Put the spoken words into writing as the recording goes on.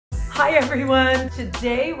Hi everyone.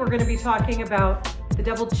 Today we're going to be talking about the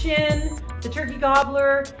double chin, the turkey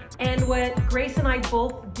gobbler, and what Grace and I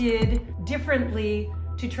both did differently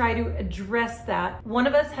to try to address that. One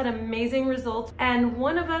of us had amazing results and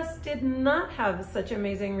one of us did not have such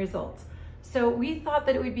amazing results. So we thought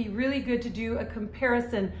that it would be really good to do a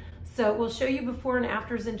comparison. So we'll show you before and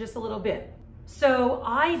afters in just a little bit. So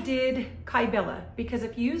I did KYBELLA because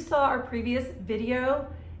if you saw our previous video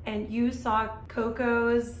and you saw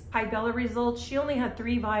Coco's KYBELLA results, she only had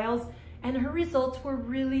 3 vials and her results were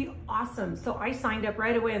really awesome. So I signed up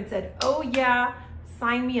right away and said, oh yeah,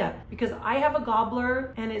 sign me up, because I have a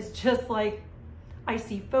gobbler and it's just like, I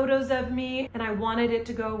see photos of me and I wanted it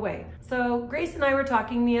to go away. So Grace and I were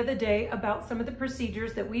talking the other day about some of the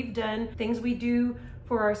procedures that we've done, things we do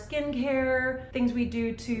for our skincare, things we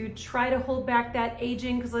do to try to hold back that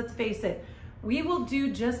aging, because let's face it, we will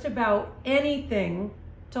do just about anything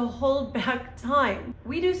to hold back time.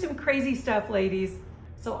 We do some crazy stuff, ladies.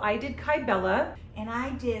 So I did KYBELLA. And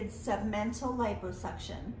I did submental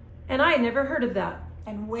liposuction. And I had never heard of that.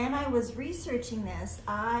 And when I was researching this,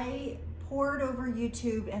 I poured over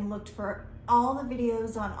YouTube and looked for all the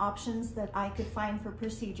videos on options that I could find for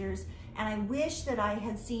procedures. And I wish that I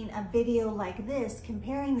had seen a video like this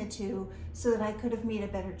comparing the two so that I could have made a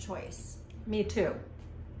better choice. Me too.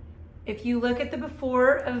 If you look at the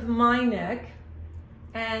before of my neck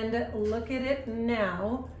and look at it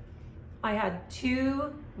now, I had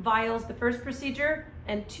 2 vials the first procedure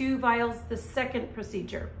and 2 vials the second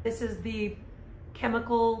procedure. This is the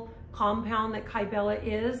chemical compound that KYBELLA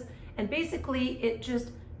is. And basically it just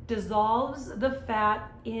dissolves the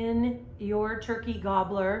fat in your turkey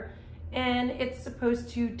gobbler, and it's supposed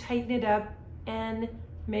to tighten it up and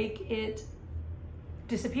make it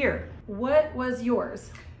disappear. What was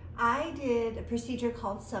yours? I did a procedure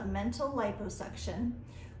called submental liposuction,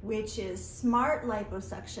 which is smart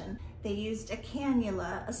liposuction. They used a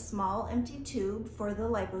cannula, a small empty tube for the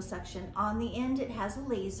liposuction. On the end it has a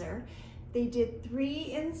laser. They did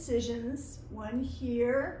 3 incisions, one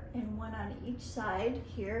here and one on each side,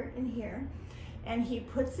 here and here. And he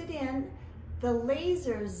puts it in, the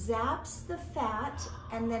laser zaps the fat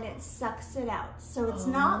and then it sucks it out. So it's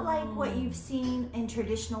not like what you've seen in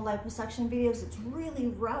traditional liposuction videos. It's really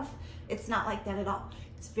rough. It's not like that at all.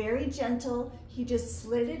 It's very gentle. He just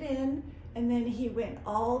slid it in and then he went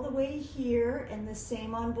all the way here, and the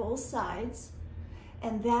same on both sides.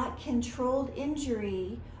 And that controlled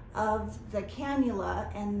injury of the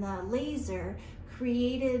cannula and the laser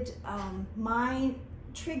created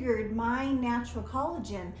triggered my natural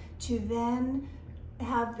collagen to then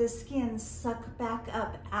have the skin suck back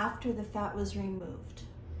up after the fat was removed.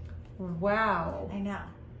 Wow. I know.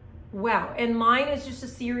 Wow. And mine is just a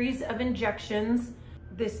series of injections.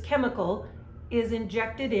 This chemical is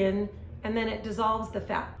injected in and then it dissolves the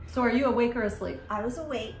fat. So are you awake or asleep? I was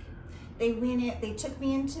awake. They took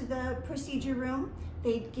me into the procedure room.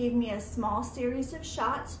 They gave me a small series of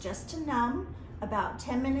shots just to numb. About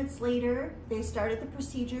 10 minutes later, they started the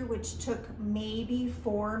procedure, which took maybe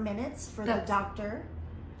 4 minutes for the doctor.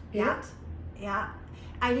 Yeah.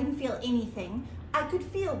 I didn't feel anything. I could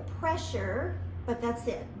feel pressure, but that's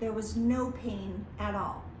it. There was no pain at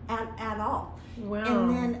all, at all. Wow. And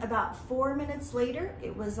then about 4 minutes later,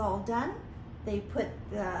 it was all done. They put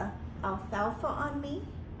the alfalfa on me.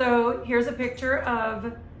 So here's a picture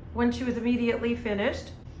of when she was immediately finished.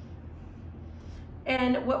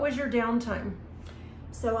 And what was your downtime?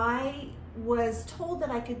 So I was told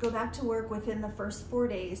that I could go back to work within the first 4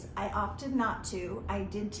 days. I opted not to. I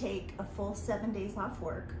did take a full 7 days off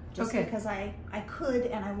work just because I could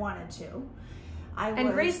and I wanted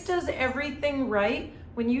to. Grace does everything right.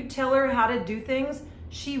 When you tell her how to do things,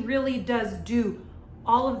 she really does do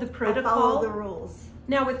all of the protocol. I follow the rules.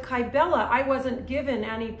 Now with KYBELLA, I wasn't given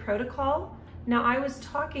any protocol. Now I was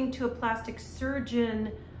talking to a plastic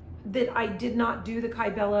surgeon that I did not do the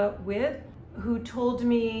KYBELLA with, who told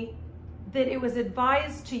me that it was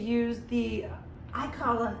advised to use the... I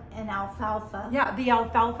call it an alfalfa. Yeah, the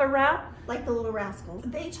alfalfa wrap. Like the little rascals.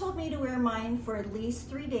 They told me to wear mine for at least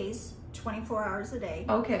 3 days, 24 hours a day.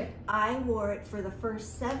 Okay. I wore it for the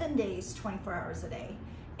first 7 days, 24 hours a day.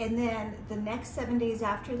 And then the next 7 days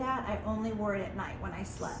after that, I only wore it at night when I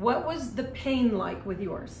slept. What was the pain like with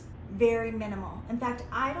yours? Very minimal. In fact,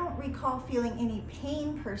 I don't recall feeling any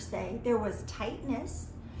pain per se. There was tightness,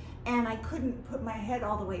 and I couldn't put my head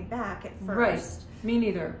all the way back at first. Right, me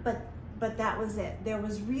neither. But that was it. There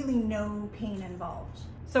was really no pain involved.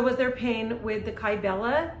 So was there pain with the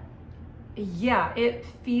KYBELLA? Yeah, it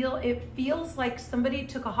feels like somebody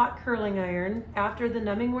took a hot curling iron after the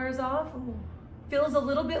numbing wears off. Ooh. Feels a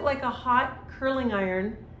little bit like a hot curling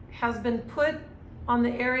iron has been put on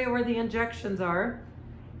the area where the injections are.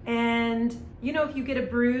 And you know, if you get a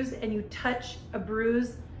bruise and you touch a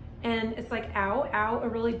bruise and it's like, ow, ow, a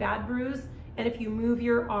really bad bruise. And if you move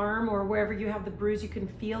your arm or wherever you have the bruise, you can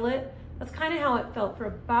feel it. That's kind of how it felt for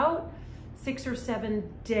about 6 or 7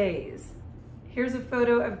 days. Here's a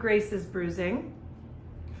photo of Grace's bruising.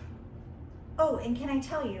 Oh, and can I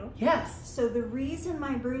tell you? Yes. So the reason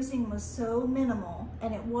my bruising was so minimal,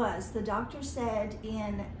 and it was, the doctor said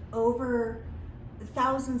in over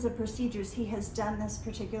thousands of procedures he has done this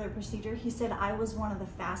particular procedure. He said I was one of the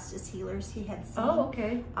fastest healers he had seen. Oh,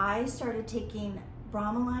 okay. I started taking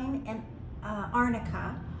bromelain and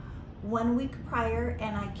arnica 1 week prior,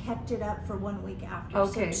 and I kept it up for 1 week after.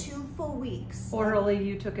 Okay. So 2 full weeks. Orally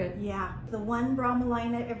you took it? Yeah. The 1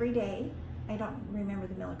 bromelain every day. I don't remember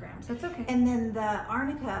the milligrams. That's okay. And then the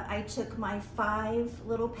arnica, I took my 5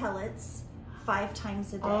 little pellets 5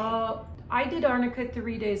 times a day. I did arnica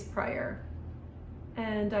 3 days prior,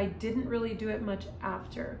 and I didn't really do it much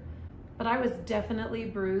after. But I was definitely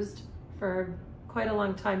bruised for quite a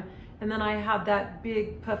long time. And then I had that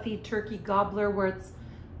big puffy turkey gobbler where it's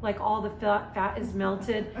like all the fat is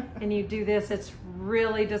melted and you do this, it's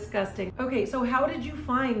really disgusting. Okay, so how did you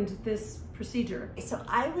find this procedure? So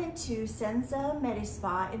I went to Senza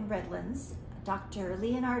Spa in Redlands. Dr.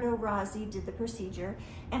 Leonardo Rasi did the procedure,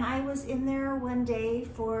 and I was in there one day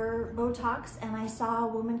for Botox, and I saw a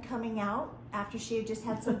woman coming out after she had just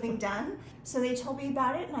had something done. So they told me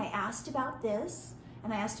about it, and I asked about this,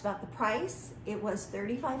 and I asked about the price. It was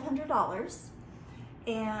 $3,500,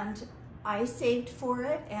 and I saved for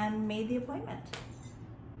it and made the appointment.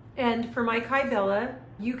 And for my KYBELLA,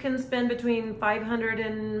 you can spend between $500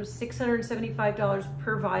 and $675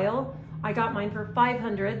 per vial. I got mine for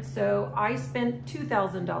 $500, so I spent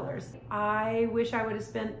 $2,000. I wish I would have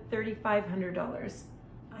spent $3,500.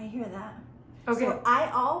 I hear that. Okay. So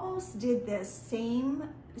I almost did this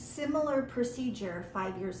similar procedure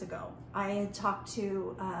 5 years ago. I had talked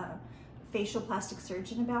to a facial plastic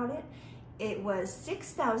surgeon about it. It was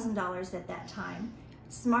 $6,000 at that time.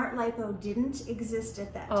 Smart lipo didn't exist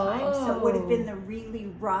at that time, so it would have been the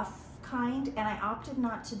really rough kind, and I opted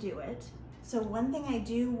not to do it. So one thing I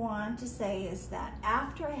do want to say is that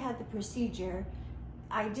after I had the procedure,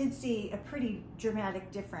 I did see a pretty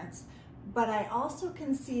dramatic difference, but I also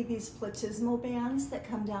can see these platysmal bands that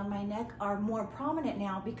come down my neck are more prominent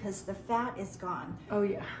now because the fat is gone. Oh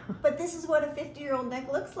yeah. But this is what a 50-year-old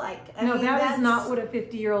neck looks like. No, that is not what a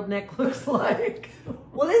 50-year-old neck looks like.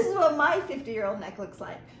 Well, this is what my 50-year-old neck looks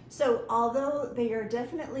like. So although they are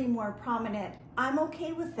definitely more prominent, I'm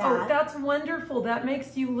okay with that. Oh, that's wonderful. That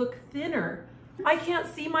makes you look thinner. I can't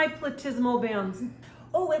see my platysmal bands.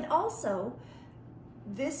 Oh, and also,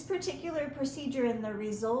 this particular procedure and the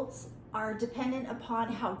results are dependent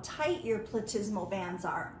upon how tight your platysmal bands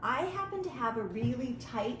are. I happen to have a really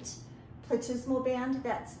tight platysmal band.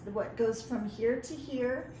 That's what goes from here to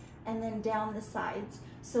here and then down the sides.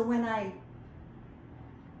 So when I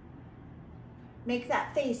make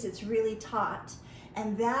that face, it's really taut,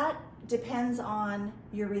 and that depends on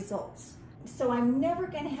your results. So I'm never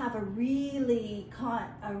going to have a really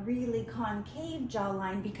concave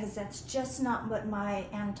jawline because that's just not what my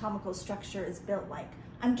anatomical structure is built like.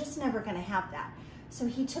 I'm just never going to have that. So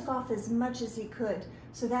he took off as much as he could.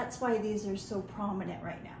 So that's why these are so prominent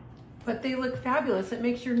right now. But they look fabulous. It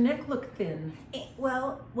makes your neck look thin.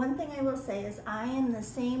 Well, one thing I will say is I am the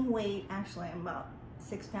same weight, actually I'm about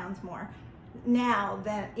 6 pounds more, now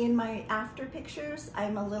that in my after pictures,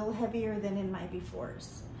 I'm a little heavier than in my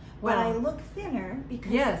befores. But I look thinner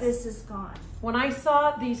because this is gone. When I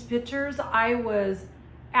saw these pictures, I was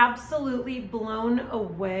absolutely blown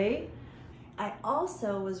away. I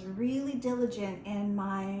also was really diligent in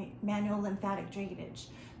my manual lymphatic drainage.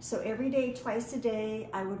 So every day, twice a day,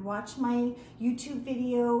 I would watch my YouTube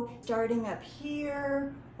video, starting up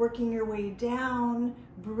here, working your way down,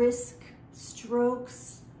 brisk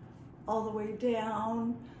strokes all the way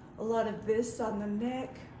down, a lot of this on the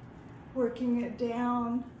neck, working it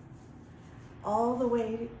down, all the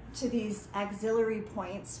way to these axillary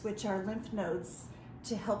points, which are lymph nodes,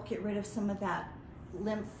 to help get rid of some of that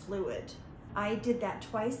lymph fluid. I did that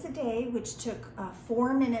twice a day, which took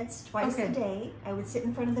 4 minutes twice a day. I would sit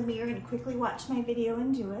in front of the mirror and quickly watch my video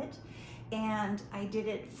and do it. And I did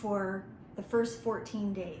it for the first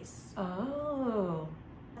 14 days. Oh.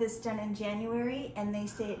 This done in January, and they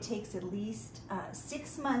say it takes at least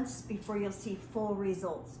 6 months before you'll see full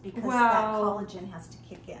results because that collagen has to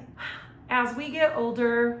kick in. As we get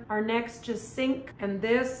older, our necks just sink and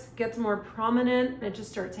this gets more prominent and it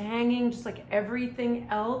just starts hanging just like everything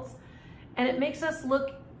else. And it makes us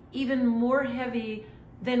look even more heavy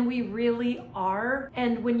than we really are.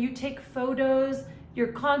 And when you take photos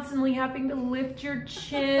You're constantly having to lift your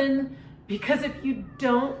chin because if you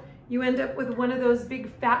don't, you end up with one of those big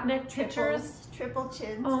fat neck pictures. Triple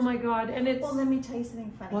chins. Oh my God, and it's... Well, let me tell you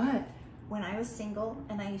something funny. What? When I was single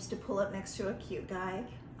and I used to pull up next to a cute guy,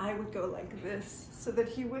 I would go like this so that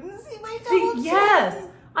he wouldn't see my double chin. Yes.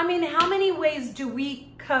 I mean, how many ways do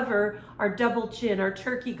we cover our double chin, our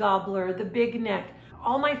turkey gobbler, the big neck?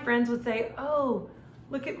 All my friends would say, oh,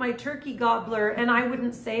 look at my turkey gobbler. And I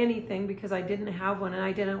wouldn't say anything because I didn't have one and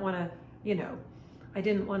I didn't want to, you know, I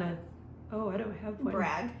didn't want to, oh, I don't have one.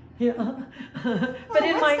 Brag. Yeah. But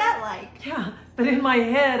what's that like? Yeah, but in my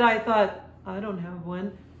head, I thought, I don't have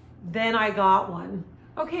one. Then I got one.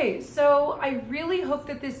 Okay, so I really hope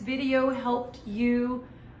that this video helped you.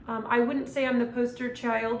 I wouldn't say I'm the poster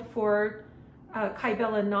child for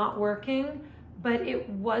KYBELLA not working, but it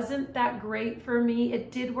wasn't that great for me.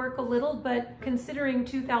 It did work a little, but considering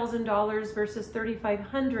 $2,000 versus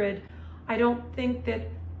 $3,500, I don't think that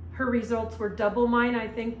her results were double mine. I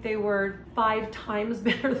think they were 5 times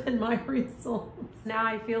better than my results. Now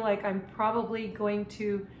I feel like I'm probably going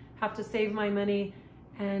to have to save my money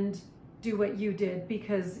and do what you did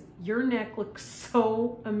because your neck looks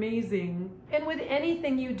so amazing. And with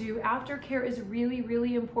anything you do, aftercare is really,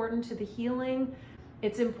 really important to the healing.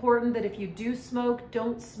 It's important that if you do smoke,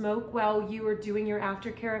 don't smoke while you are doing your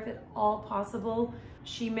aftercare if at all possible.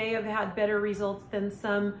 She may have had better results than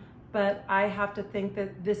some, but I have to think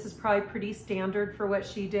that this is probably pretty standard for what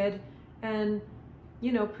she did and,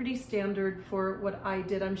 you know, pretty standard for what I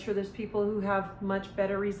did. I'm sure there's people who have much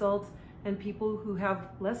better results and people who have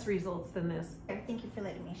less results than this. Thank you for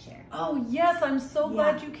letting me share. Oh yes, I'm so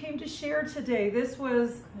glad you came to share today. This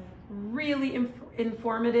was really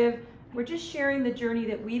informative. We're just sharing the journey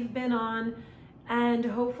that we've been on and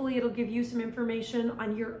hopefully it'll give you some information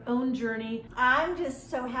on your own journey. I'm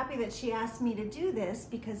just so happy that she asked me to do this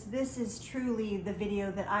because this is truly the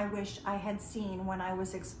video that I wish I had seen when I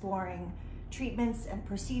was exploring treatments and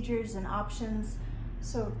procedures and options.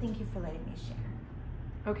 So thank you for letting me share.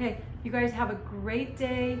 Okay, you guys have a great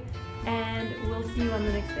day and we'll see you on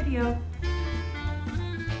the next video.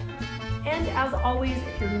 And as always,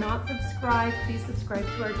 if you're not subscribed, please subscribe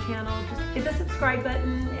to our channel. Just hit the subscribe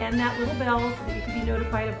button and that little bell so that you can be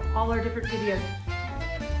notified of all our different videos.